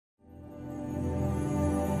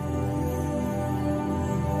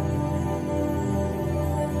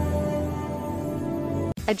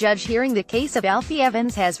A judge hearing the case of Alfie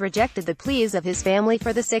Evans has rejected the pleas of his family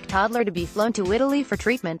for the sick toddler to be flown to Italy for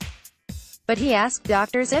treatment. But he asked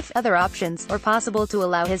doctors if other options were possible to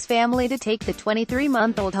allow his family to take the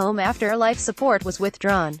 23-month-old home after life support was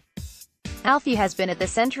withdrawn. Alfie has been at the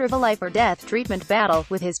center of a life-or-death treatment battle,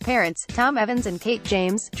 with his parents, Tom Evans and Kate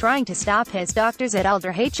James, trying to stop his doctors at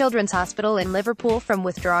Alder Children's Hospital in Liverpool from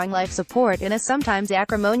withdrawing life support in a sometimes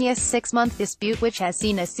acrimonious 6-month dispute which has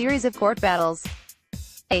seen a series of court battles.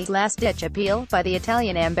 A last-ditch appeal by the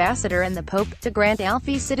Italian ambassador and the Pope to grant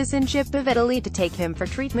Alfie citizenship of Italy to take him for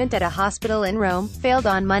treatment at a hospital in Rome failed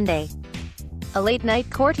on Monday. A late-night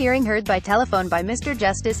court hearing heard by telephone by Mr.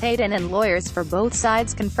 Justice Hayden and lawyers for both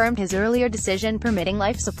sides confirmed his earlier decision permitting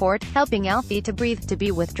life support, helping Alfie to breathe, to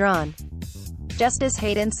be withdrawn. Justice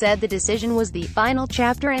Hayden said the decision was the final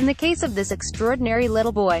chapter in the case of this extraordinary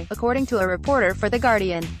little boy, according to a reporter for The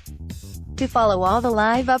Guardian. To follow all the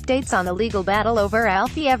live updates on the legal battle over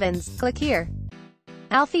Alfie Evans, click here.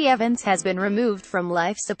 Alfie Evans has been removed from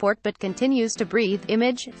life support but continues to breathe.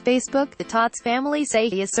 Image, Facebook. The Tots family say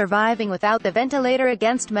he is surviving without the ventilator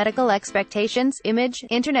against medical expectations. Image,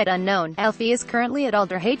 Internet unknown. Alfie is currently at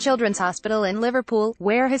Alder Children's Hospital in Liverpool,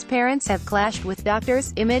 where his parents have clashed with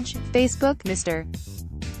doctors. Image, Facebook. Mr.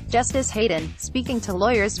 Justice Hayden, speaking to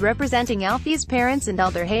lawyers representing Alfie's parents in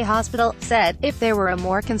Alder Hospital, said, if there were a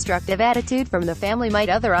more constructive attitude from the family might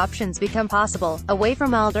other options become possible, away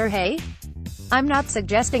from Alder. I'm not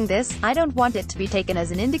suggesting this, I don't want it to be taken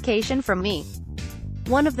as an indication from me.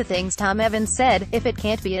 One of the things Tom Evans said, if it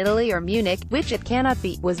can't be Italy or Munich, which it cannot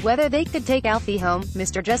be, was whether they could take Alfie home.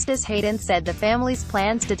 Mr. Justice Hayden said the family's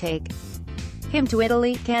plans to take him to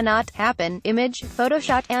Italy cannot happen. Image,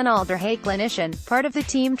 Photoshot. An Alder clinician, part of the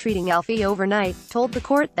team treating Alfie overnight, told the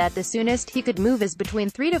court that the soonest he could move is between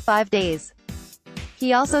 3 to 5 days.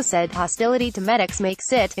 He also said hostility to medics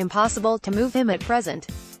makes it impossible to move him at present.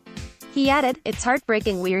 He added, it's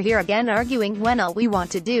heartbreaking we're here again arguing when all we want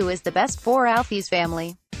to do is the best for Alfie's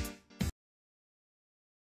family.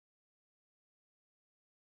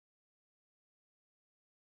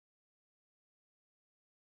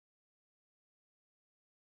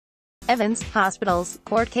 Evans, Hospitals,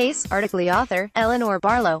 Court Case, article author, Eleanor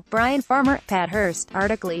Barlow, Brian Farmer, Pat Hurst,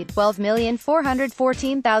 article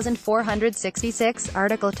 12,414,466,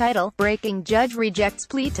 article title, Breaking Judge Rejects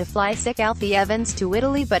Plea to Fly Sick Alfie Evans to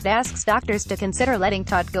Italy but asks doctors to consider letting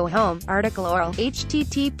Todd go home, article oral,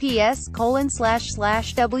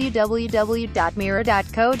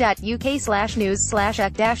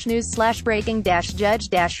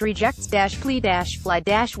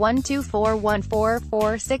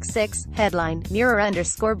 Headline,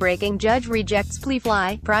 Breaking Judge Rejects Plea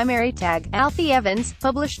Fly, primary tag, Alfie Evans,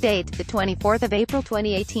 published date, the 24th of April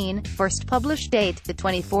 2018, first published date, the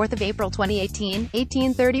 24th of April 2018,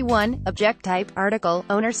 1831, object type, article,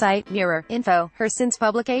 owner site, Mirror, info, her since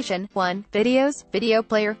publication, 1, videos, video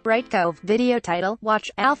player, Bright Cove, video title, watch,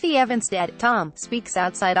 Alfie Evans dead, Tom, speaks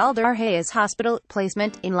outside Alder Hospital,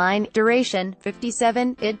 placement, inline, duration,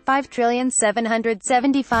 57, id,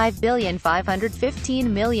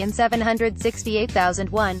 5,775,515,768,001,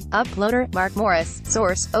 uploader, Mark Morris,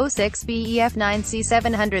 source,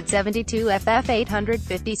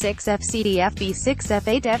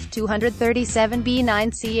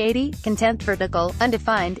 06BEF9C772F850 content vertical,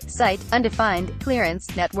 undefined, site, undefined,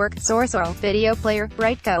 clearance, network, source oral, video player,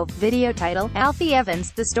 Bright Cove, video title, Alfie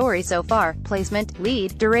Evans, the story so far, placement,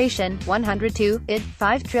 lead, duration, 102, id,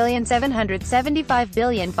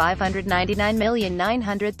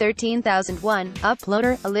 5,775,599,913,001,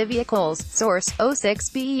 uploader, Olivia Coles, source,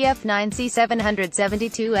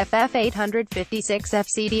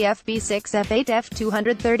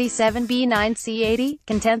 06BEF9C772F850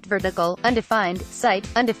 content vertical, undefined, site,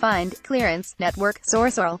 undefined, clearance, network,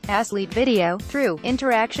 source oral, pass lead video, true,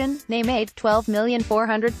 interaction, name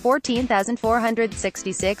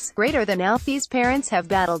 12,414,466, greater than Alfie's parents have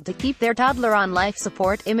battled to keep their toddler on life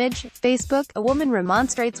support. Image, Facebook, a woman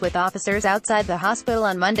remonstrates with officers outside the hospital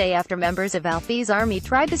on Monday after members of Alfie's army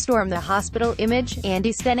tried to storm the hospital. Image,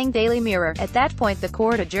 Andy Stenning, Daily Mirror. At that point the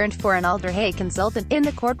court adjourned for an Alder consultant in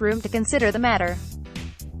the courtroom to consider the matter.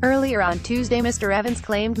 Earlier on Tuesday, Mr. Evans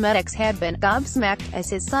claimed medics had been gobsmacked as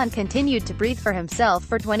his son continued to breathe for himself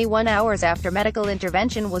for 21 hours after medical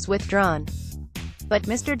intervention was withdrawn. But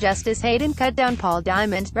Mr. Justice Hayden cut down Paul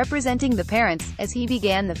Diamond, representing the parents, as he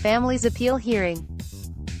began the family's appeal hearing.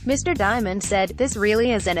 Mr. Diamond said, this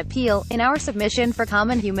really is an appeal, in our submission for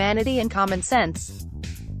common humanity and common sense.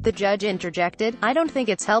 The judge interjected, I don't think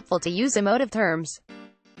it's helpful to use emotive terms.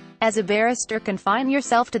 As a barrister confine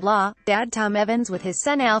yourself to law, Dad Tom Evans with his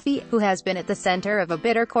son Alfie, who has been at the center of a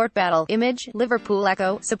bitter court battle. Image, Liverpool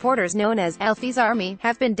Echo. Supporters known as Alfie's Army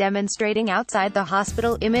have been demonstrating outside the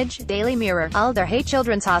hospital. Image, Daily Mirror. Alder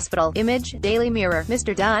Children's Hospital. Image, Daily Mirror.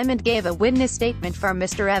 Mr. Diamond gave a witness statement from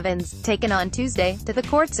Mr. Evans, taken on Tuesday, to the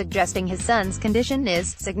court suggesting his son's condition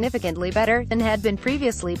is significantly better than had been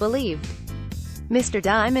previously believed. Mr.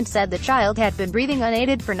 Diamond said the child had been breathing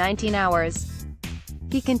unaided for 19 hours.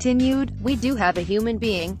 He continued, "We do have a human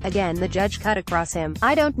being." Again the judge cut across him.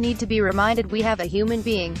 "I don't need to be reminded we have a human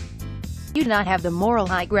being. You do not have the moral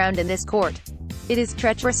high ground in this court. It is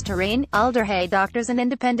treacherous terrain." Alder doctors and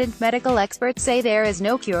independent medical experts say there is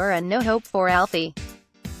no cure and no hope for Alfie.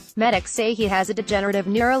 Medics say he has a degenerative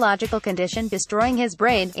neurological condition destroying his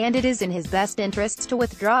brain, and it is in his best interests to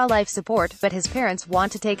withdraw life support, but his parents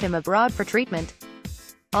want to take him abroad for treatment.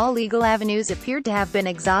 All legal avenues appeared to have been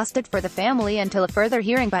exhausted for the family until a further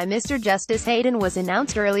hearing by Mr. Justice Hayden was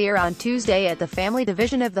announced earlier on Tuesday at the Family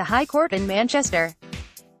Division of the High Court in Manchester.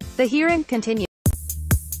 The hearing continued